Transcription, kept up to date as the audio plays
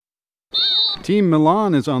Team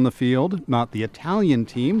Milan is on the field, not the Italian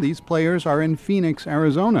team. These players are in Phoenix,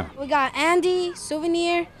 Arizona. We got Andy,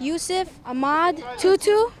 Souvenir, Yusuf, Amhad,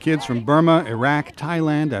 Tutu. Kids from Burma, Iraq,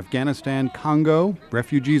 Thailand, Afghanistan, Congo,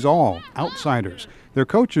 refugees all, outsiders. Their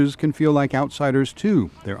coaches can feel like outsiders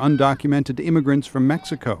too. They're undocumented immigrants from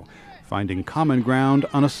Mexico, finding common ground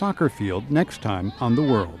on a soccer field next time on The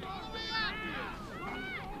World.